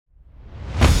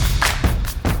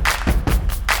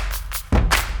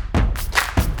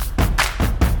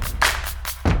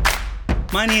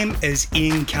My name is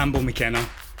Ian Campbell McKenna,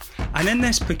 and in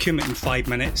this Procurement in 5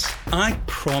 Minutes, I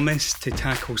promise to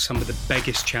tackle some of the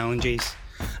biggest challenges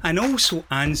and also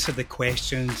answer the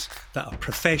questions that our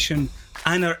profession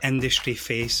and our industry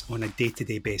face on a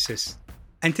day-to-day basis.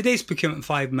 In today's Procurement in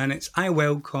 5 Minutes, I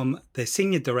welcome the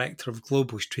Senior Director of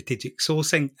Global Strategic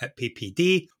Sourcing at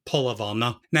PPD, Paula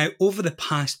Varner. Now, over the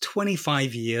past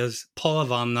 25 years, Paula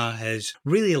Varner has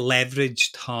really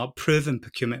leveraged her proven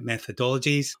procurement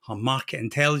methodologies, her market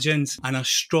intelligence, and her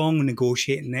strong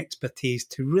negotiating expertise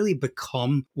to really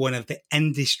become one of the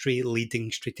industry-leading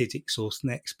strategic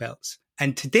sourcing experts.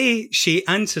 And today, she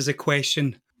answers a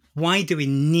question: why do we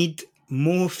need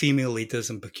more female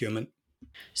leaders in procurement?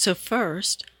 So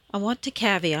first, I want to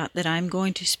caveat that I'm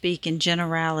going to speak in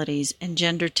generalities and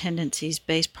gender tendencies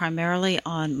based primarily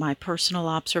on my personal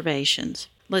observations.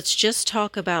 Let's just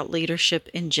talk about leadership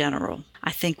in general.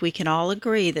 I think we can all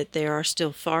agree that there are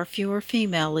still far fewer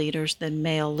female leaders than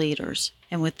male leaders.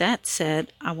 And with that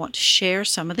said, I want to share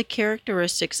some of the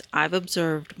characteristics I've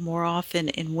observed more often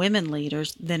in women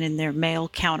leaders than in their male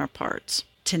counterparts: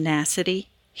 tenacity,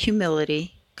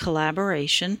 humility,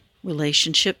 collaboration,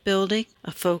 relationship building,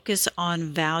 a focus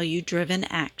on value-driven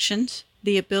actions,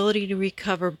 the ability to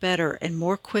recover better and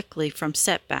more quickly from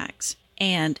setbacks,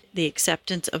 and the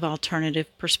acceptance of alternative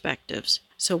perspectives.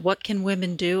 So what can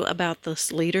women do about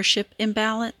this leadership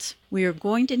imbalance? We are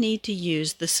going to need to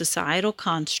use the societal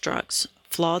constructs,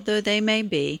 flawed though they may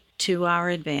be, to our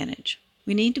advantage.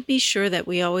 We need to be sure that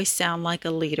we always sound like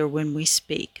a leader when we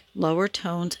speak. Lower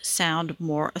tones sound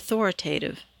more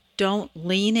authoritative. Don't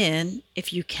lean in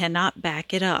if you cannot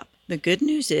back it up. The good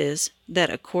news is that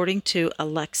according to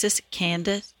Alexis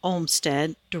Candace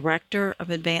Olmstead, Director of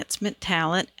Advancement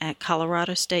Talent at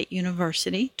Colorado State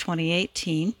University,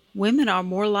 2018, women are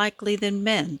more likely than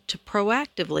men to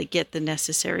proactively get the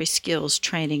necessary skills,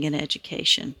 training, and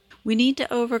education. We need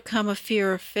to overcome a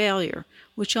fear of failure,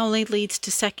 which only leads to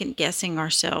second-guessing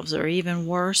ourselves or even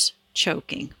worse,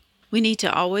 choking. We need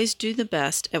to always do the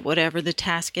best at whatever the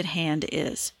task at hand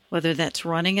is. Whether that's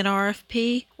running an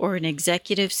RFP or an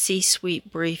executive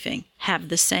C-suite briefing, have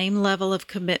the same level of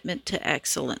commitment to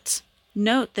excellence.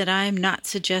 Note that I am not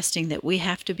suggesting that we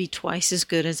have to be twice as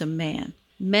good as a man.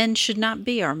 Men should not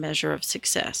be our measure of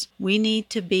success. We need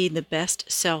to be the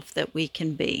best self that we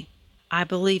can be. I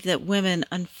believe that women,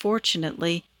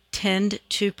 unfortunately, tend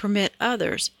to permit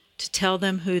others to tell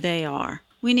them who they are.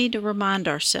 We need to remind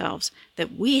ourselves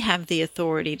that we have the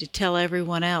authority to tell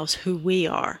everyone else who we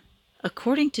are.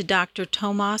 According to Dr.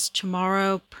 Tomas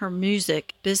Chamorro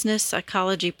Permuzic, business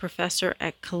psychology professor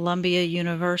at Columbia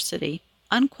University,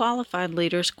 unqualified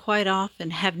leaders quite often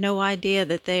have no idea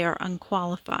that they are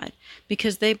unqualified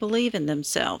because they believe in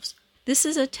themselves. This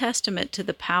is a testament to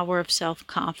the power of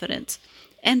self-confidence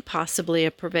and possibly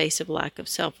a pervasive lack of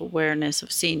self-awareness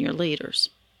of senior leaders.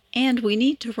 And we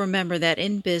need to remember that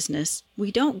in business,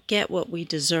 we don't get what we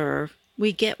deserve,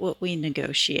 we get what we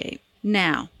negotiate.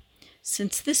 Now,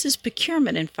 since this is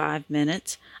Procurement in 5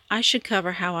 Minutes, I should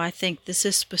cover how I think this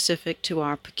is specific to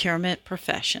our procurement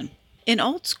profession. In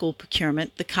old school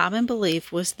procurement, the common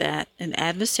belief was that an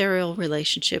adversarial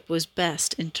relationship was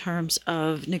best in terms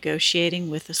of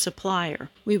negotiating with a supplier.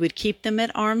 We would keep them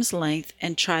at arm's length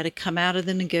and try to come out of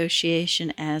the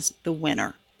negotiation as the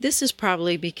winner. This is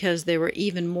probably because there were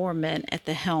even more men at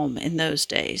the helm in those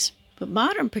days. But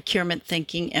modern procurement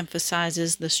thinking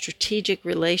emphasizes the strategic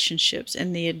relationships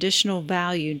and the additional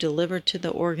value delivered to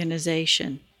the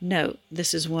organization. Note,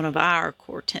 this is one of our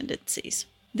core tendencies.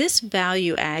 This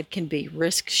value add can be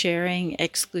risk sharing,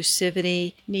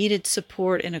 exclusivity, needed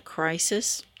support in a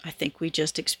crisis. I think we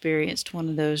just experienced one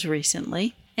of those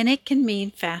recently. And it can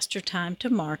mean faster time to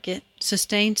market,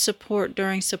 sustained support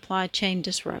during supply chain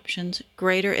disruptions,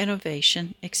 greater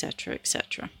innovation, etc.,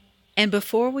 etc. And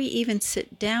before we even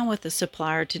sit down with a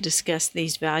supplier to discuss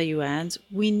these value adds,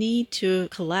 we need to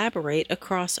collaborate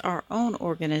across our own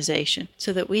organization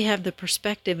so that we have the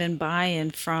perspective and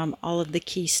buy-in from all of the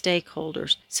key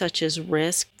stakeholders, such as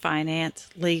risk, finance,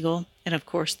 legal, and of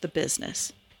course the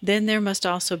business. Then there must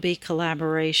also be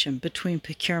collaboration between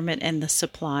procurement and the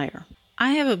supplier.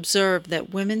 I have observed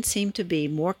that women seem to be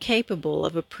more capable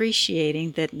of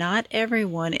appreciating that not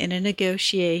everyone in a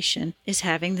negotiation is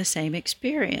having the same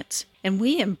experience, and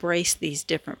we embrace these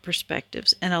different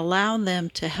perspectives and allow them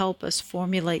to help us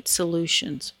formulate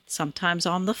solutions, sometimes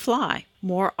on the fly,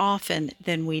 more often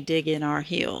than we dig in our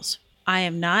heels. I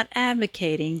am not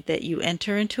advocating that you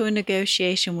enter into a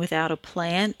negotiation without a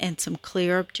plan and some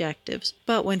clear objectives,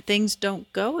 but when things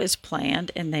don't go as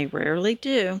planned, and they rarely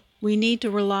do, We need to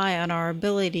rely on our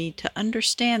ability to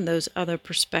understand those other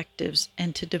perspectives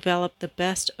and to develop the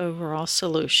best overall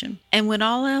solution. And when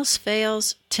all else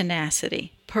fails,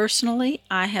 tenacity. Personally,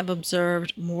 I have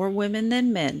observed more women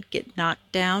than men get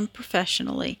knocked down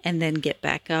professionally and then get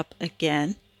back up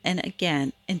again and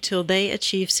again until they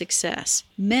achieve success.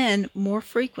 Men more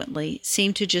frequently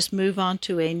seem to just move on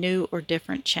to a new or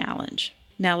different challenge.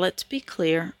 Now let's be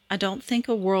clear, I don't think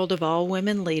a world of all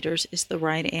women leaders is the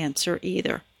right answer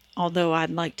either, although I'd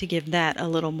like to give that a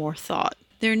little more thought.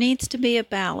 There needs to be a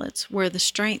balance where the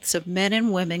strengths of men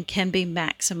and women can be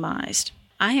maximized.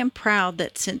 I am proud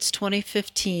that since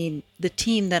 2015, the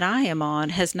team that I am on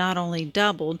has not only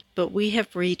doubled, but we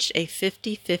have reached a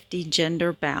 50-50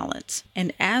 gender balance.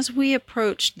 And as we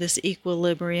approach this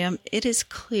equilibrium, it is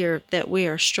clear that we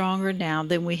are stronger now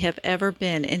than we have ever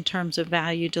been in terms of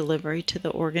value delivery to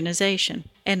the organization.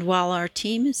 And while our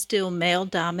team is still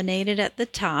male-dominated at the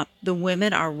top, the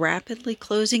women are rapidly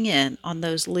closing in on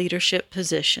those leadership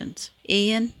positions.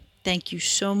 Ian, thank you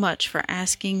so much for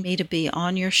asking me to be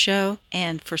on your show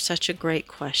and for such a great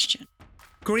question.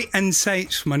 Great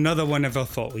insights from another one of our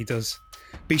thought leaders.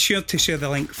 Be sure to share the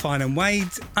link far and wide,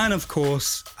 and of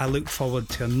course, I look forward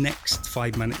to our next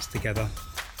 5 minutes together.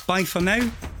 Bye for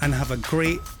now, and have a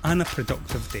great and a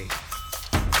productive day.